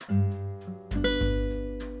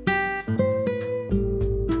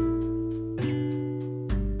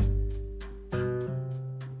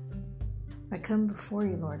come before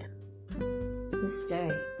you, Lord, this day,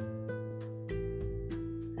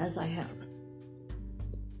 as I have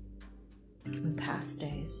in past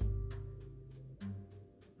days.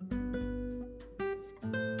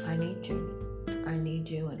 I need you. I need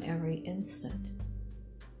you in every instant.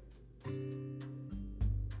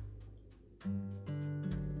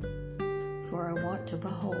 For I want to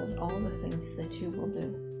behold all the things that you will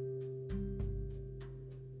do.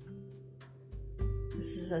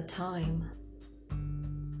 This is a time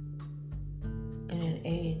and an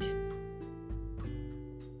age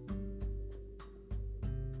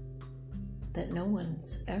that no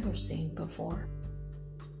one's ever seen before.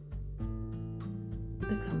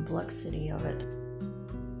 The complexity of it,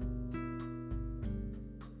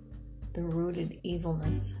 the rooted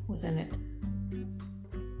evilness within it,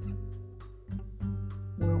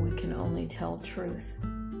 where we can only tell truth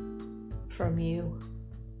from you.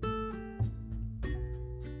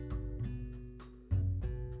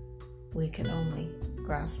 We can only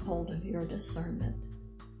grasp hold of your discernment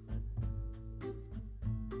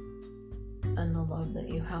and the love that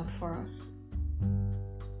you have for us.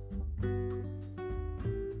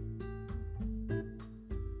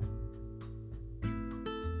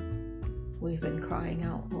 We've been crying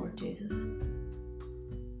out, Lord Jesus.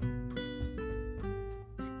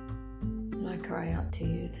 And I cry out to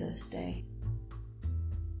you to this day,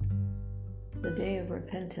 the day of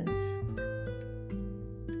repentance.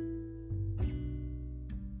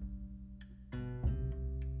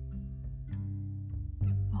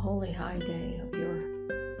 A holy high day of your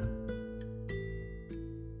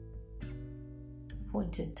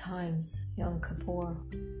appointed times, Yom Kippur.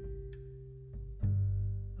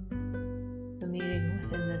 The meeting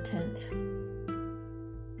within the tent.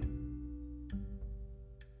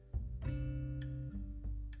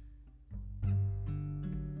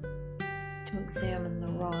 To examine the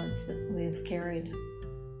rods that we have carried.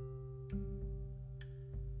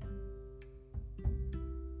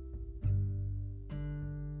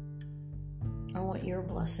 I want your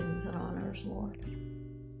blessings and honors, Lord.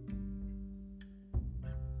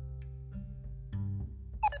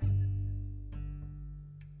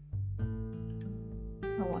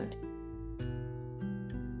 I want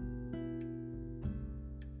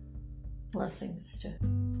blessings to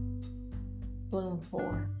bloom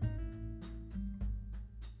forth,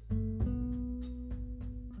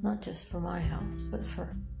 not just for my house, but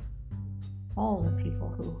for all the people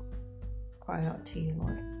who cry out to you,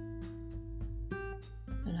 Lord.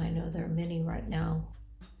 And I know there are many right now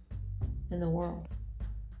in the world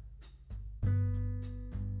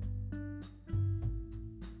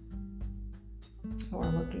who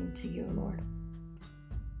are looking to you, Lord.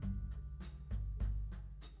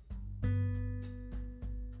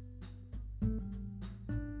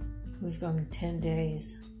 We've gone 10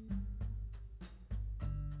 days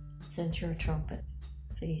since your trumpet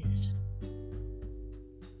feast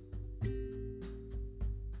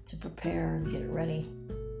to prepare and get ready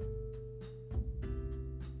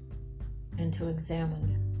and to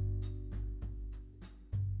examine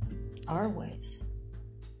our ways.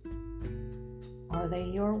 Are they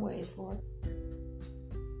your ways, Lord?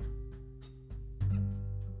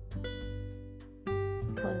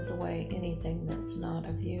 Cleanse away anything that's not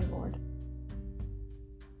of you, Lord.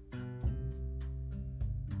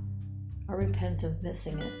 I repent of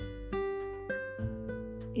missing it,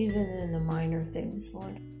 even in the minor things,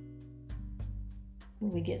 Lord.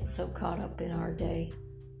 We get so caught up in our day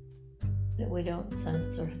that we don't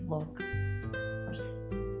sense or look or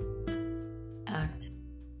act.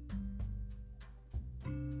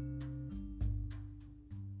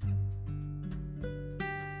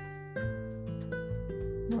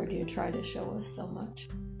 Nor do you try to show us so much.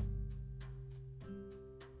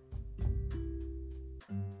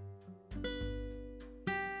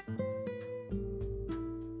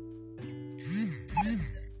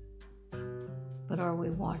 But are we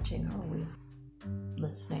watching? Are we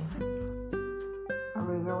listening? Are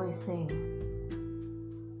we really seeing?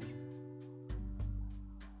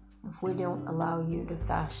 If we don't allow you to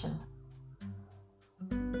fashion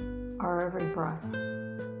our every breath,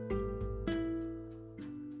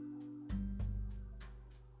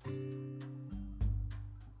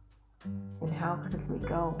 then how could we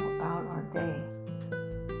go about our day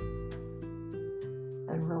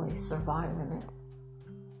and really survive in it?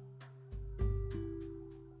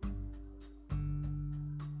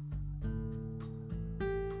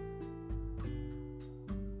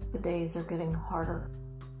 The days are getting harder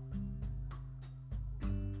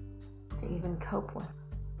to even cope with.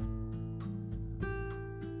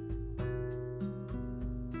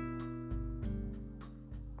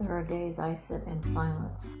 There are days I sit in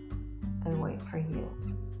silence and wait for you.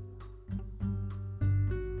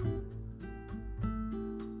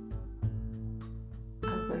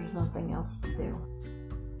 Because there's nothing else to do.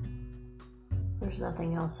 There's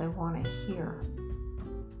nothing else I want to hear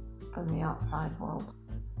from the outside world.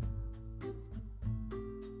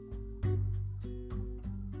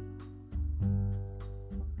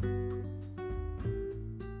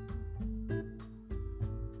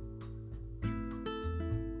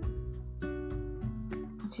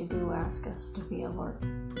 But you do ask us to be alert.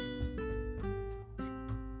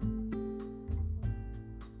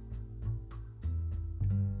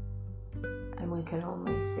 And we can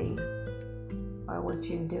only see by what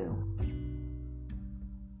you do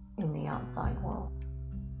in the outside world.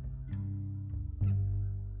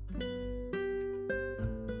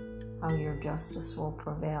 How your justice will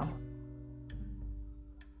prevail.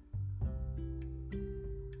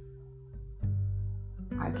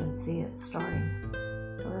 I can see it starting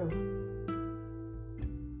through.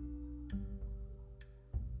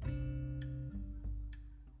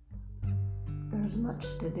 There's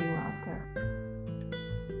much to do out there,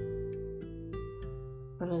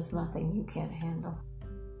 but it's nothing you can't handle.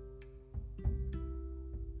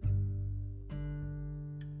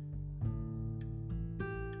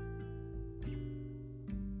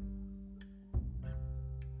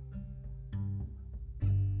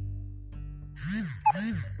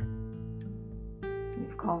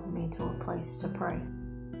 You've called me to a place to pray.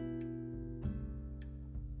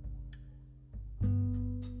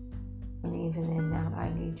 And even in that, I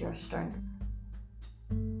need your strength.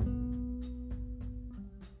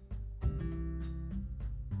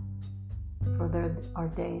 For there are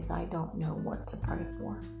days I don't know what to pray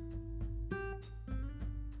for.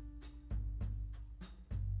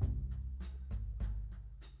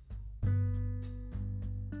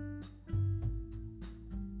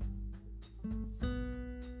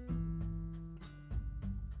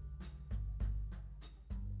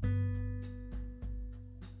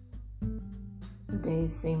 The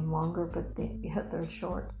days seem longer, but yet they're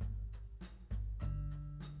short.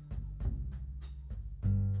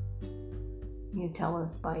 You tell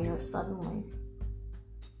us by your suddenlies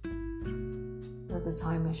that the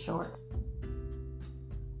time is short.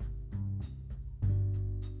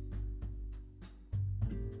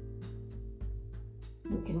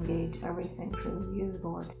 We can gauge everything through you,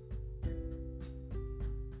 Lord,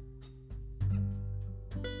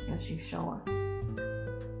 as you show us.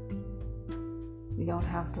 We don't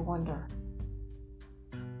have to wonder.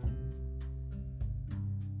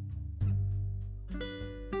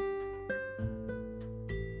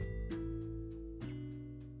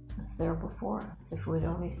 It's there before us if we'd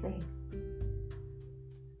only see.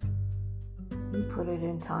 You put it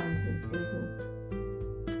in times and seasons.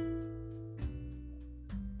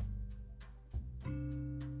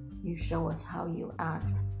 You show us how you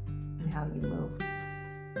act and how you move.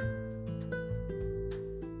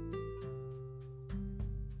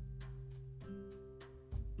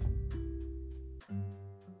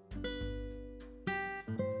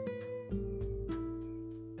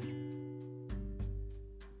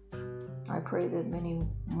 I pray that many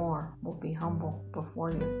more will be humble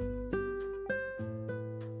before you.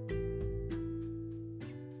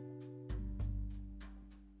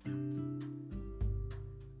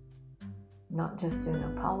 Not just in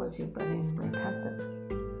apology, but in repentance.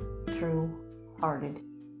 True-hearted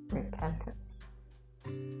repentance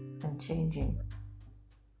and changing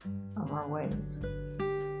of our ways.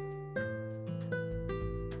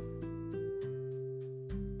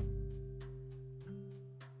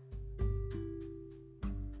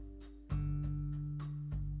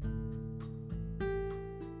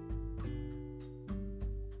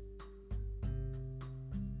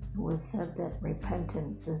 It was said that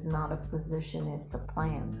repentance is not a position, it's a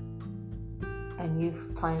plan. And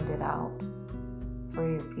you've planned it out for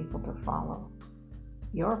your people to follow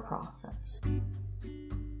your process.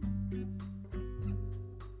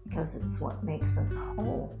 Because it's what makes us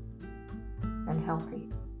whole and healthy.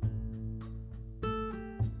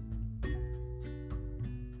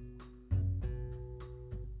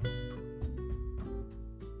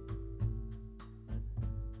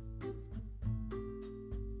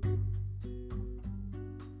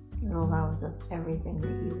 It allows us everything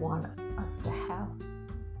that you want us to have.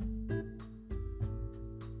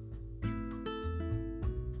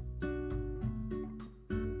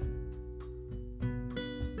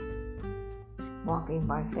 Walking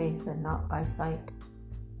by faith and not by sight.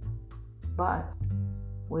 But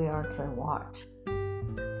we are to watch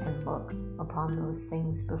and look upon those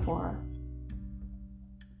things before us.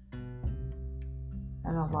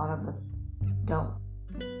 And a lot of us don't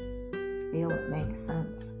feel it makes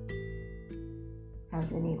sense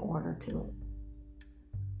has any order to it.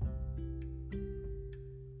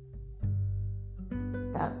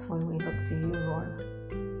 That's when we look to you,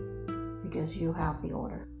 Lord, because you have the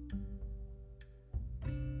order.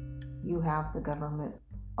 You have the government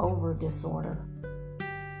over disorder.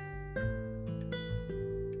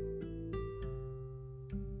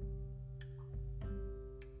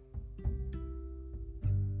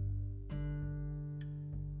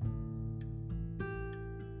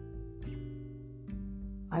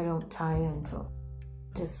 I don't tie into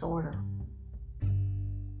disorder,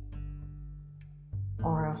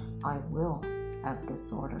 or else I will have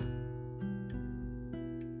disorder.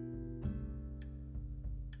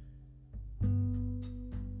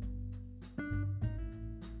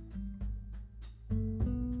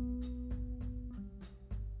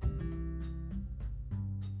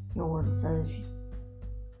 Your word says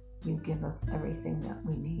you give us everything that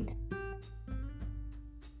we need.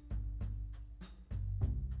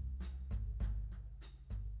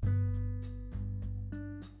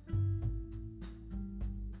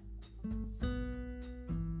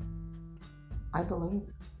 I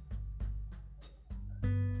believe.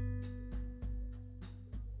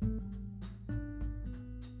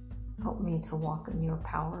 Help me to walk in your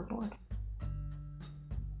power, Lord,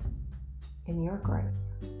 in your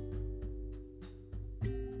grace,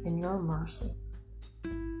 in your mercy,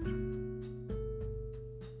 and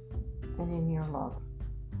in your love.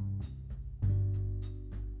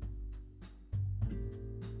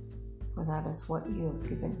 For that is what you have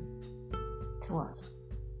given to us.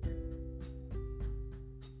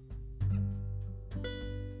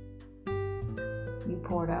 You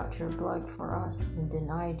poured out your blood for us and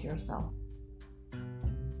denied yourself.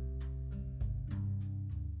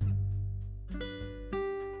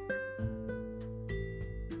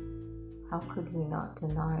 How could we not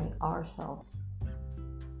deny ourselves?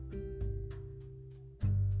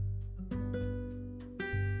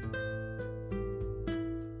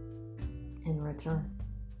 In return.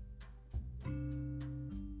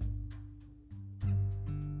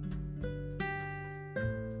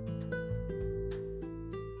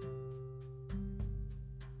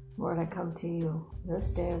 Lord, I come to you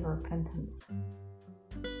this day of repentance.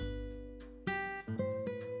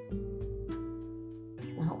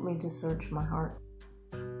 And help me to search my heart,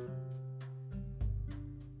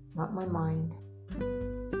 not my mind.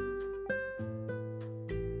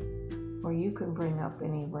 For you can bring up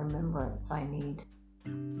any remembrance I need.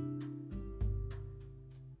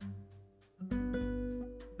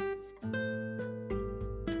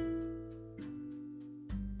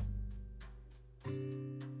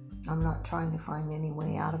 I'm not trying to find any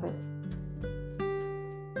way out of it.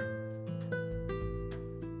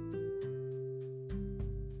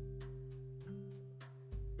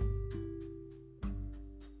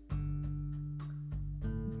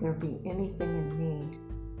 If there be anything in me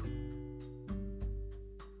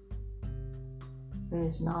that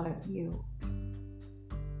is not of you,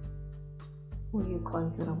 will you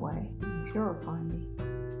cleanse it away and purify me?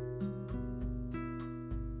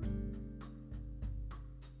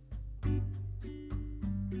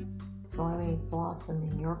 So I may blossom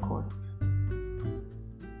in your courts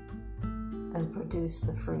and produce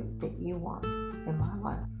the fruit that you want in my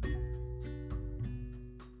life,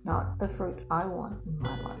 not the fruit I want in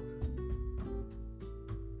my life.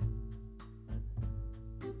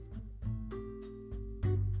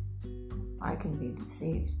 I can be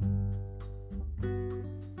deceived.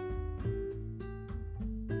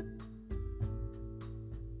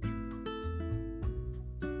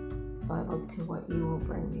 So I look to what you will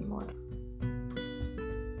bring me, Lord.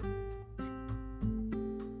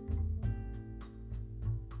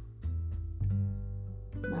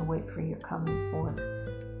 And I wait for your coming forth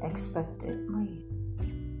expectantly.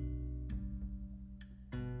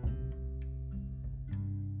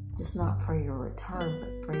 Just not for your return,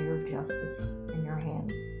 but for your justice in your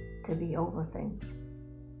hand to be over things.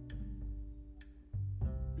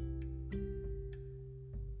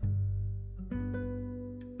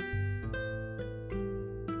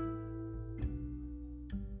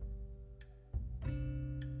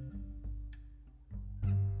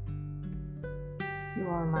 You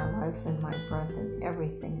are my life and my breath and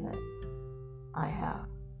everything that I have.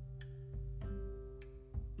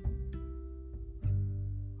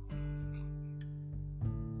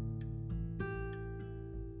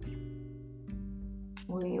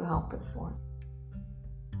 Will you help us, Lord?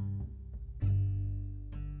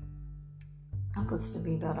 Help us to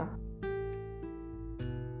be better.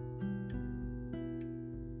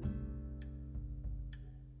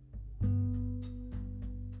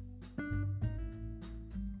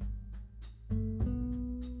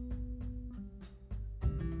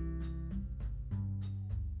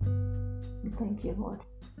 thank you, Lord.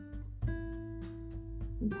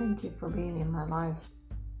 And thank you for being in my life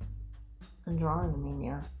and drawing me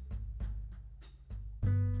near.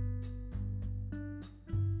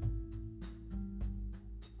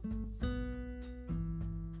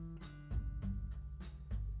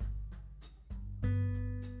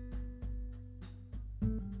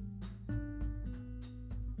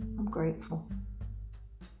 I'm grateful.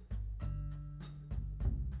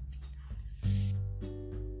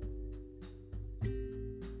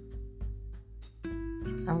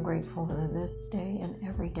 I'm grateful for this day and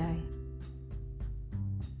every day.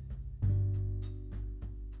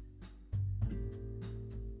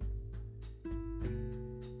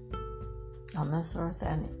 On this earth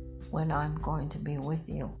and when I'm going to be with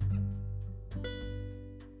you.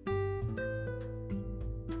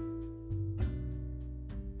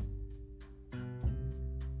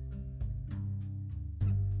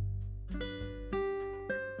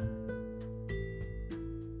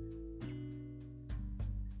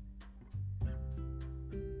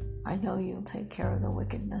 I know you'll take care of the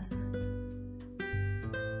wickedness.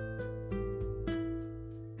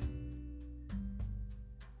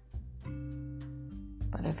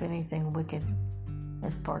 But if anything wicked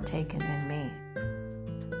is partaken in me,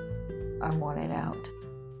 I want it out.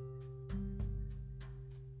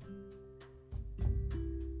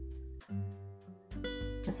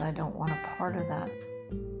 Because I don't want a part of that.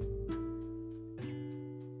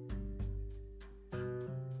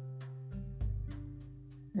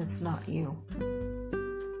 It's not you.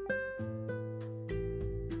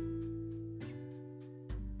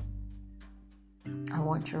 I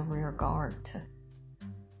want your rear guard to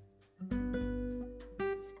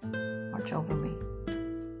watch over me.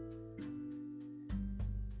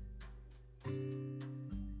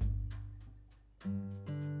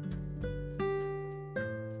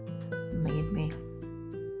 Lead me.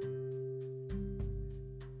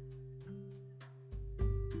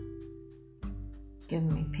 Give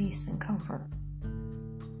me peace and comfort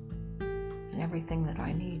and everything that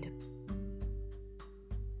I need,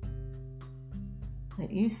 that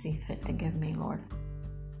you see fit to give me, Lord.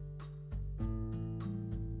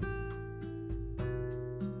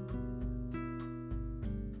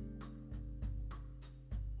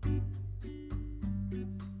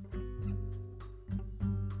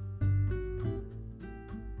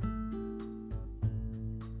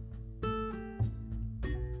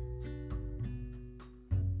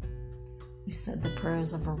 You said the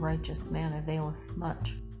prayers of a righteous man availeth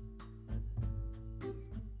much.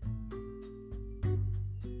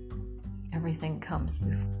 Everything comes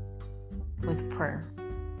with prayer.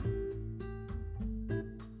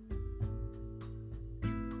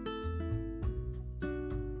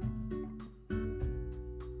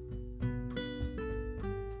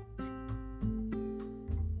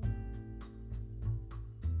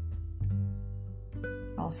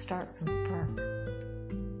 It all starts with prayer.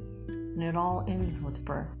 And it all ends with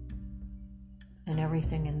prayer, and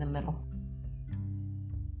everything in the middle.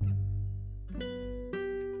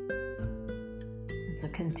 It's a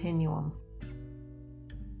continuum,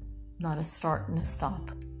 not a start and a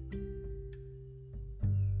stop.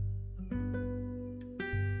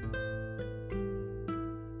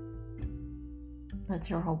 That's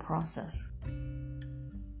your whole process.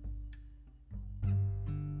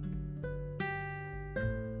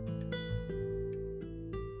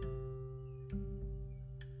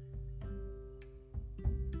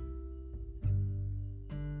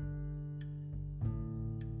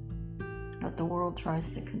 But the world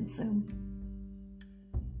tries to consume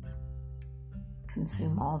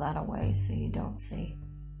all that away so you don't see.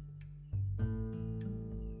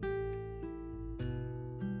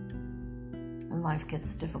 And life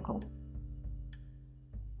gets difficult.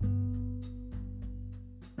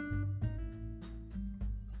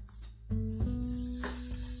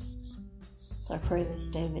 So I pray this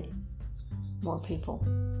day that more people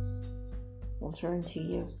will turn to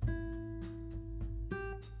you.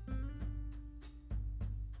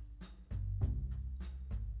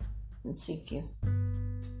 And seek you.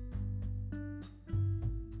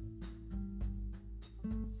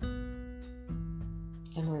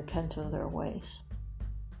 And repent of their ways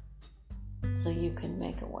so you can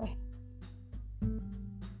make a way.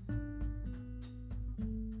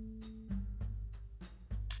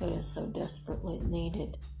 It is so desperately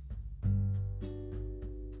needed.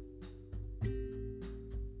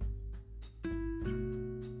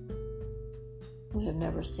 We have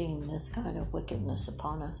never seen this kind of wickedness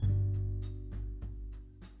upon us.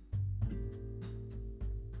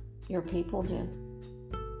 Your people did.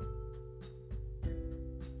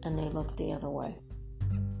 And they looked the other way.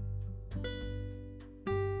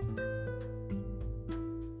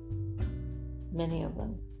 many of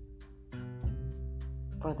them,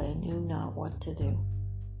 for they knew not what to do.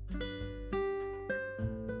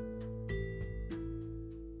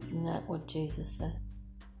 Isn't that what Jesus said?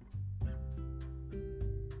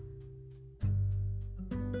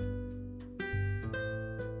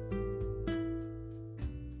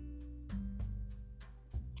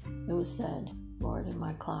 It was said, Lord, in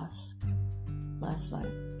my class last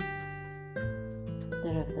night,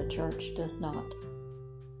 that if the church does not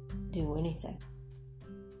do anything,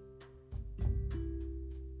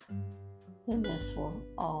 then this will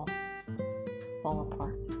all fall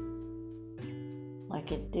apart,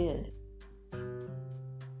 like it did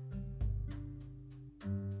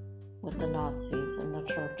with the Nazis and the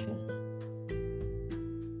churches.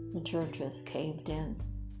 The churches caved in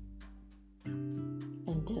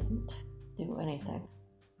and didn't do anything.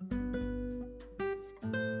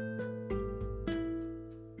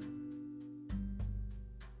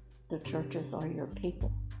 The churches are your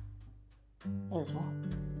people as well.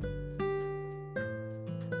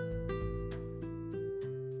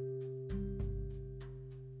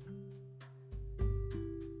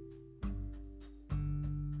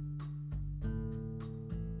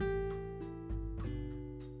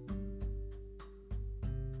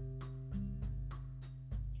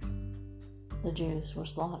 The Jews were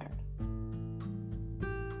slaughtered.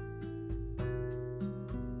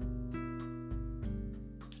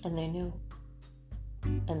 And they knew,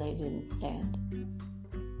 and they didn't stand.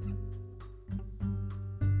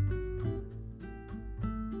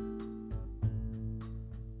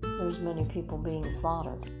 There's many people being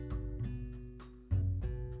slaughtered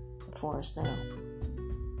before us now.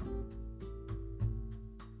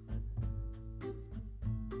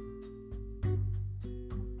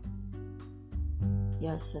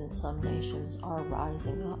 Yes, and some nations are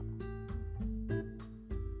rising up.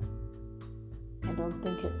 I don't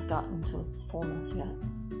think it's gotten to its fullness yet.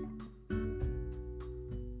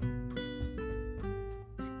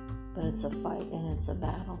 But it's a fight and it's a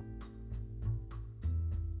battle.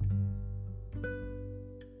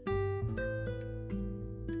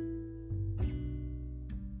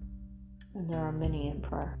 And there are many in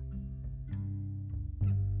prayer.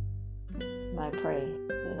 And I pray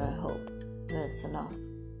and I hope that it's enough.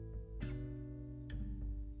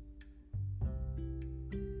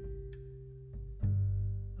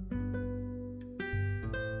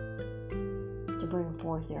 To bring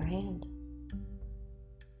forth your hand.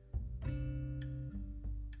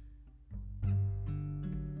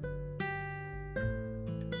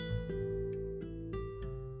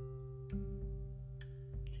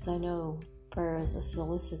 Because I know prayer is a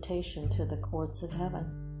solicitation to the courts of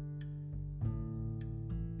heaven.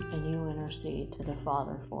 And you intercede to the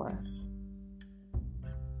Father for us.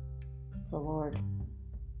 So Lord,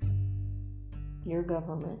 your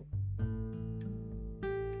government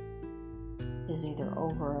is either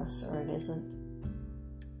over us or it isn't.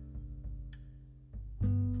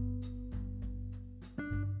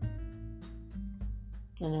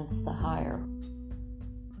 And it's the higher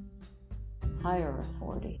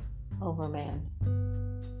authority over man.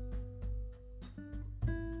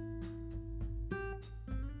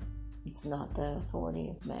 It's not the authority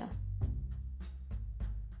of man.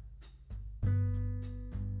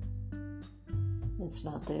 It's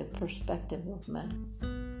not the perspective of man.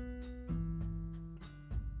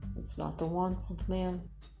 It's not the wants of man.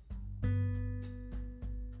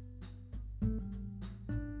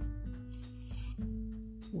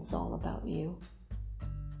 It's all about you.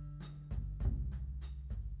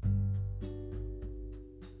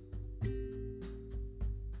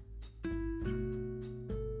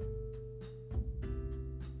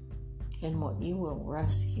 And what you will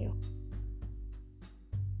rescue,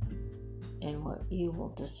 and what you will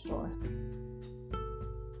destroy.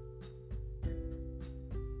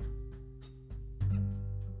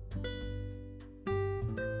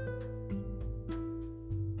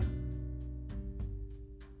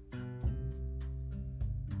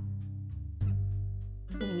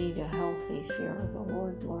 We need a healthy fear of the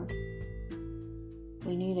Lord, Lord.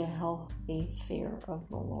 We need a healthy fear of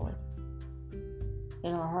the Lord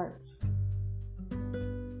in our hearts.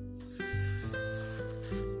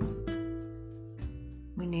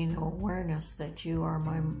 We need an awareness that you are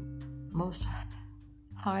my most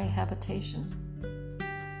high habitation.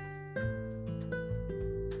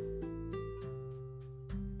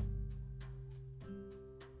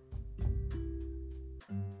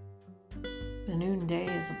 The noonday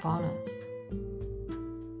is upon us.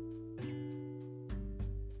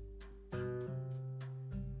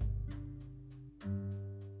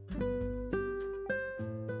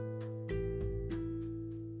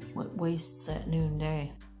 What wastes at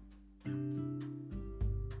noonday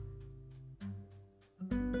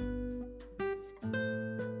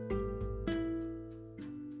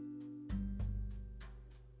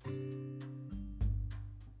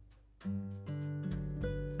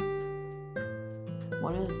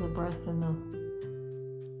What is the breadth and the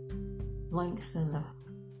length and the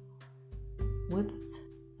width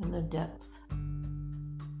and the depth,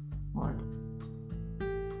 Lord?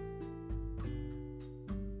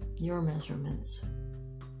 Your measurements.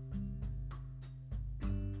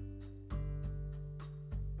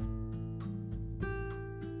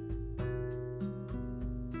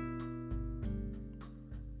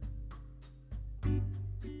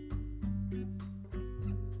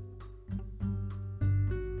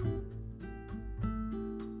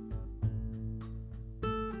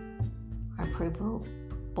 I pray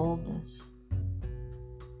boldness.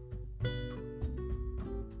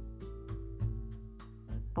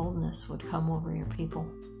 Boldness would come over your people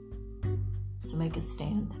to make a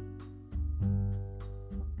stand.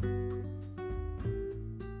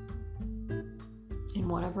 In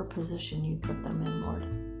whatever position you put them in, Lord.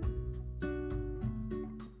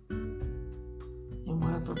 In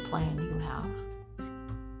whatever plan you have.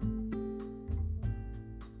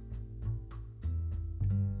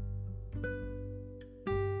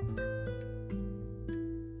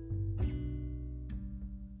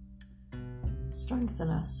 Strengthen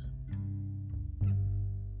us.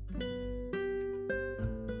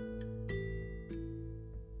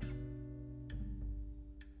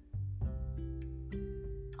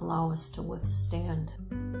 Allow us to withstand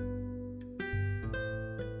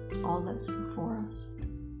all that's before us.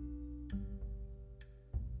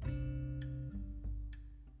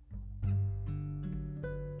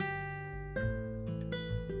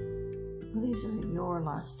 These are your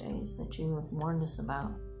last days that you have warned us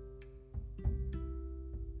about,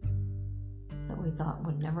 that we thought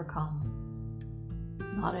would never come,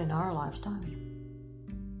 not in our lifetime.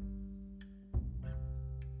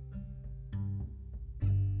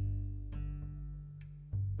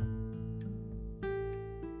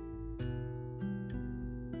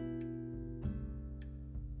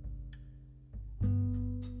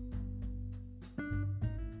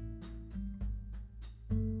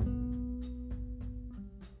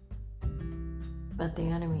 But the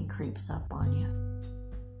enemy creeps up on you.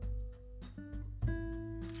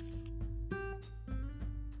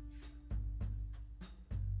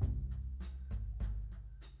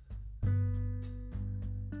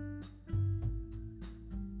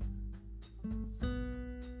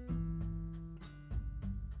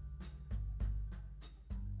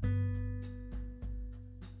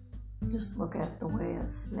 Just look at the way a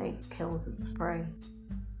snake kills its prey.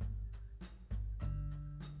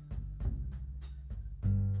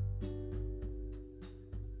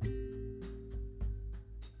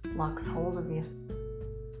 Locks hold of you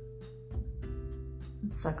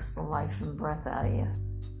and sucks the life and breath out of you.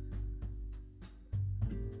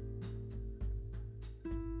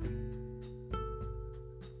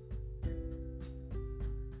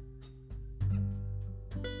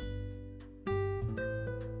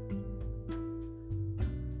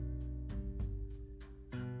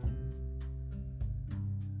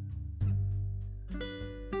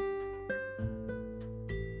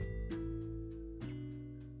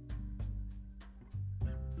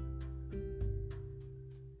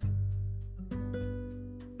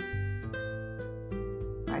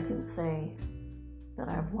 I can say that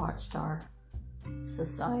I've watched our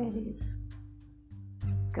societies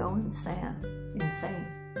go insane.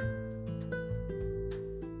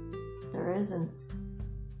 There is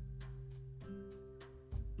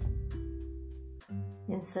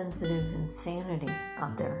insensitive insanity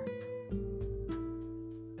out there.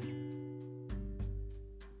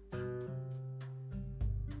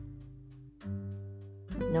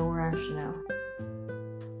 No rationale.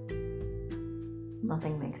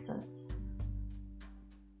 Nothing makes sense.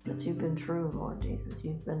 But you've been true, Lord Jesus.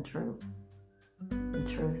 You've been true. And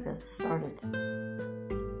truth has started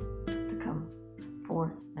to come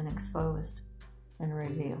forth and exposed and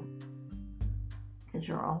revealed. Because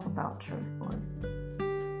you're all about truth, Lord.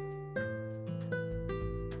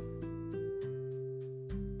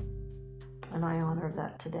 And I honor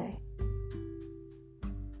that today.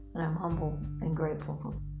 And I'm humble and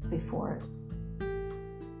grateful before it.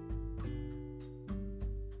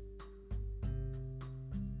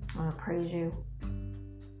 I want to praise you.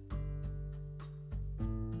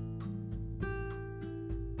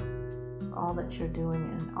 All that you're doing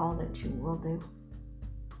and all that you will do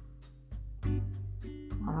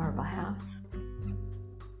on our behalves.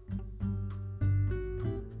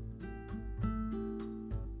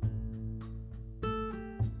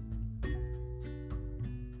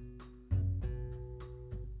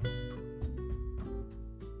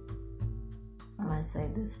 And I say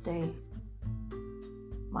this day,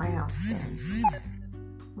 my house stands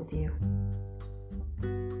with you.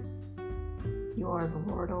 You are the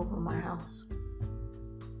Lord over my house.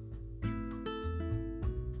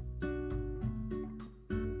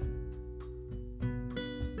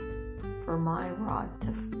 For my rod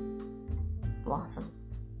to blossom.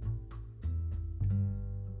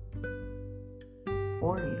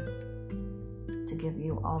 For you, to give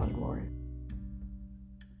you all the glory.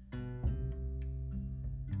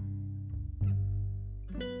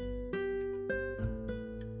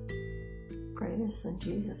 Pray this in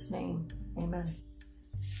Jesus' name. Amen.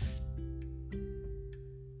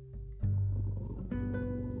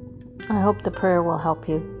 I hope the prayer will help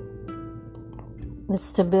you.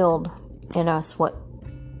 It's to build in us what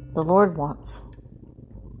the Lord wants.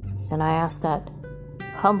 And I ask that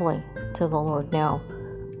humbly to the Lord now,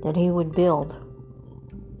 that He would build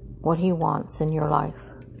what He wants in your life.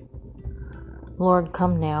 Lord,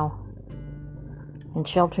 come now and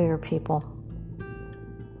shelter your people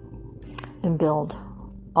and build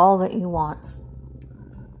all that you want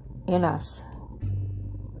in us,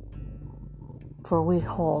 for we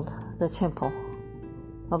hold the temple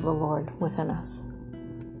of the Lord within us.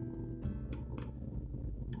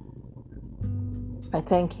 I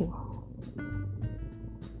thank you,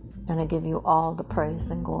 and I give you all the praise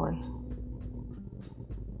and glory.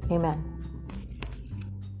 Amen.